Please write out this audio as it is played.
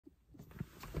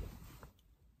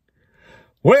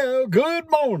Well, good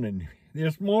morning.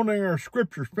 This morning our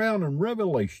scripture's found in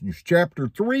Revelations chapter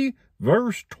 3,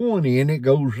 verse 20, and it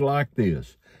goes like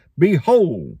this.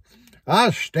 Behold,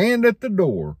 I stand at the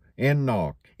door and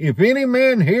knock. If any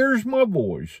man hears my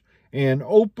voice and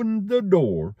open the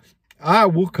door, I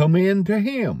will come in to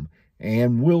him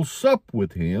and will sup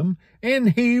with him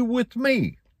and he with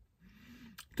me.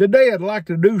 Today I'd like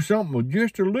to do something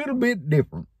just a little bit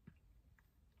different.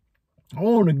 I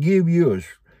want to give you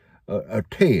a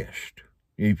test,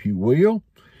 if you will.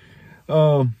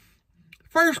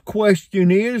 First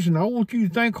question is, and I want you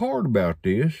to think hard about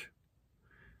this,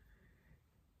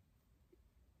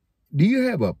 do you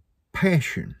have a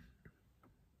passion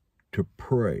to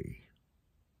pray?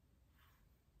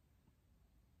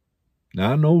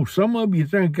 Now, I know some of you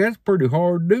think that's pretty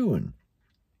hard doing.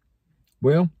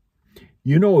 Well,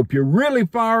 if you're really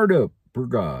fired up for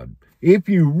God, if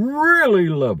you really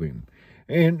love Him,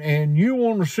 and you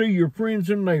want to see your friends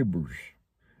and neighbors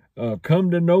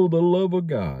come to know the love of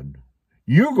God,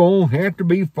 you're going to have to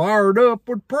be fired up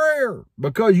with prayer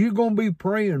because you're going to be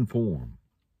praying for them.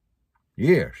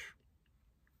 Yes.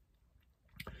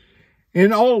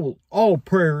 And all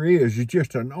prayer is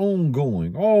just an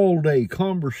ongoing, all-day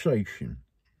conversation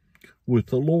with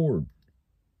the Lord.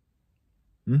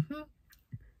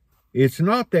 It's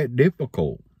not that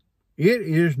difficult. It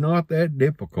is not that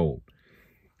difficult.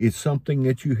 It's something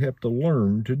that you have to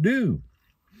learn to do.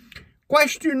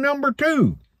 Question number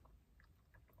 2.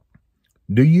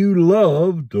 Do you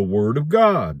love the Word of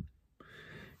God?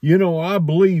 I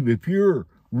believe if you're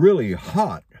really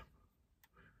hot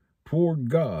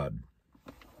toward God,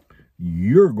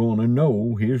 you're going to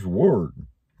know His Word.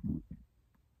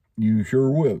 You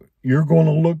sure will. You're going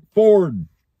to look forward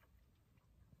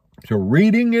to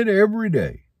reading it every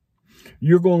day.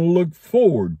 You're going to look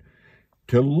forward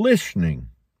to listening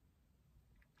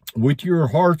with your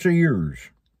heart's ears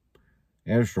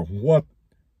as to what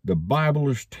the Bible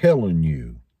is telling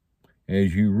you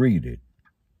as you read it.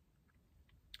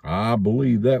 I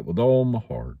believe that with all my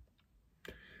heart.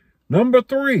 Number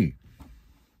 3.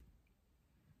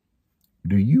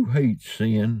 Do you hate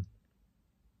sin?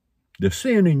 The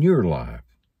sin in your life.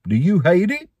 Do you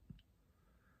hate it?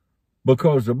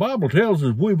 Because the Bible tells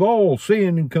us we've all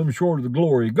sinned and come short of the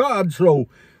glory of God. So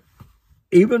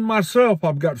even myself,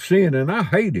 I've got sin and I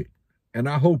hate it. And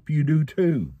I hope you do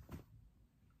too.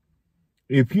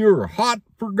 If you're hot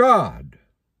for God,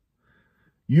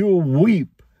 you'll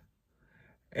weep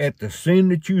at the sin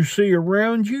that you see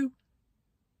around you.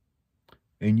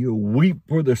 And you'll weep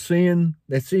for the sin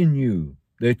that's in you,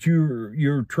 that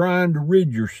you're trying to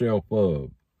rid yourself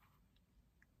of.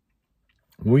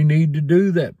 We need to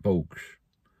do that, folks.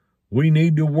 We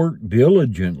need to work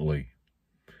diligently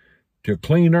to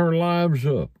clean our lives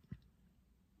up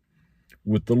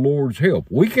with the Lord's help.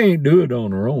 We can't do it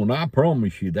on our own, I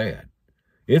promise you that.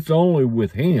 It's only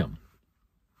with Him.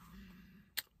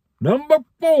 Number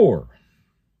 4.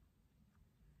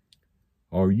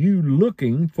 Are you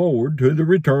looking forward to the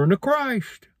return of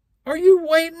Christ? Are you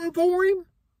waiting for Him?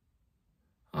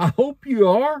 I hope you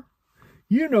are.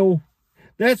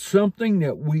 That's something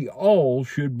that we all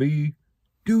should be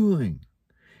doing,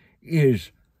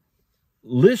 is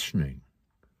listening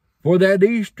for that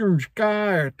eastern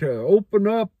sky to open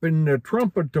up and the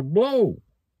trumpet to blow.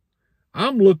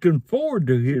 I'm looking forward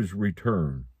to His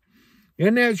return.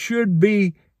 And that should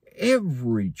be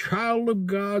every child of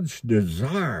God's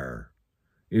desire,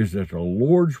 is that the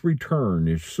Lord's return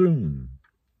is soon.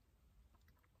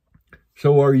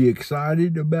 So are you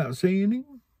excited about seeing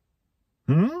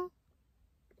Him?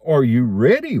 Are you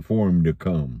ready for Him to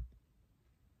come?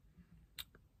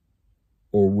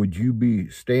 Or would you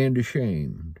stand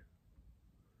ashamed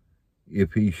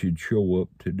if He should show up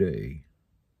today?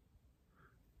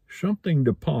 Something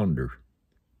to ponder.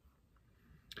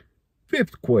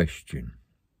 5th question.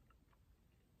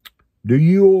 Do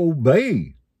you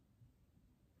obey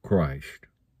Christ?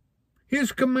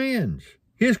 His commands,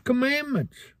 His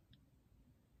commandments.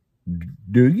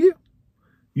 Do you?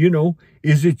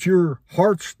 Is it your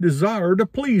heart's desire to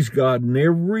please God in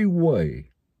every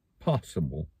way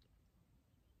possible?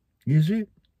 Is it?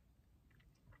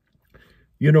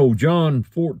 John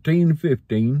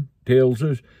 14:15 tells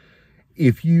us,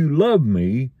 if you love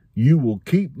me, you will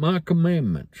keep my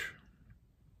commandments.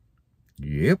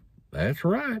 Yep, that's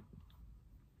right.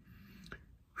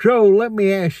 So let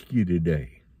me ask you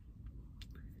today,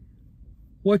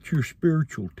 what's your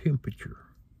spiritual temperature?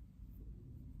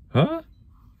 Huh?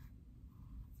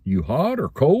 You hot or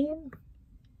cold?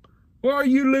 Or are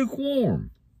you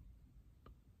lukewarm?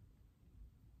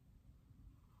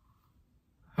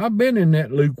 I've been in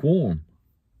that lukewarm.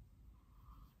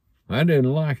 I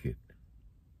didn't like it.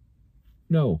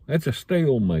 No, that's a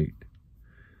stalemate.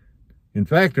 In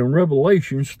fact, in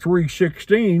Revelations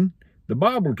 3:16, the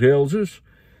Bible tells us,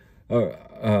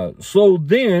 so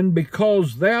then,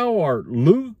 because thou art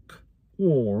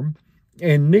lukewarm,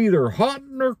 and neither hot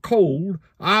nor cold,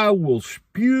 I will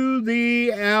spew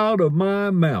thee out of my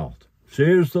mouth,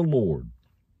 says the Lord.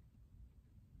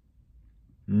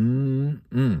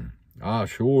 I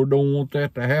sure don't want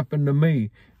that to happen to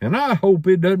me, and I hope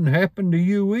it doesn't happen to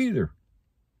you either.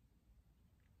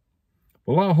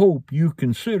 Well, I hope you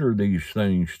consider these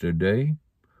things today.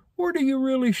 Where do you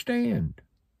really stand?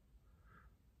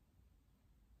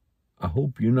 I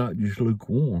hope you're not just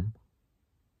lukewarm.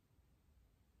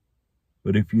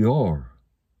 But if you are,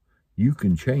 you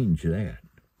can change that.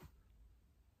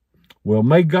 Well,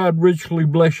 may God richly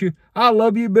bless you. I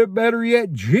love you, but better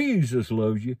yet, Jesus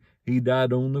loves you. He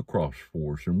died on the cross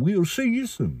for us, and we'll see you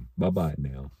soon. Bye-bye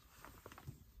now.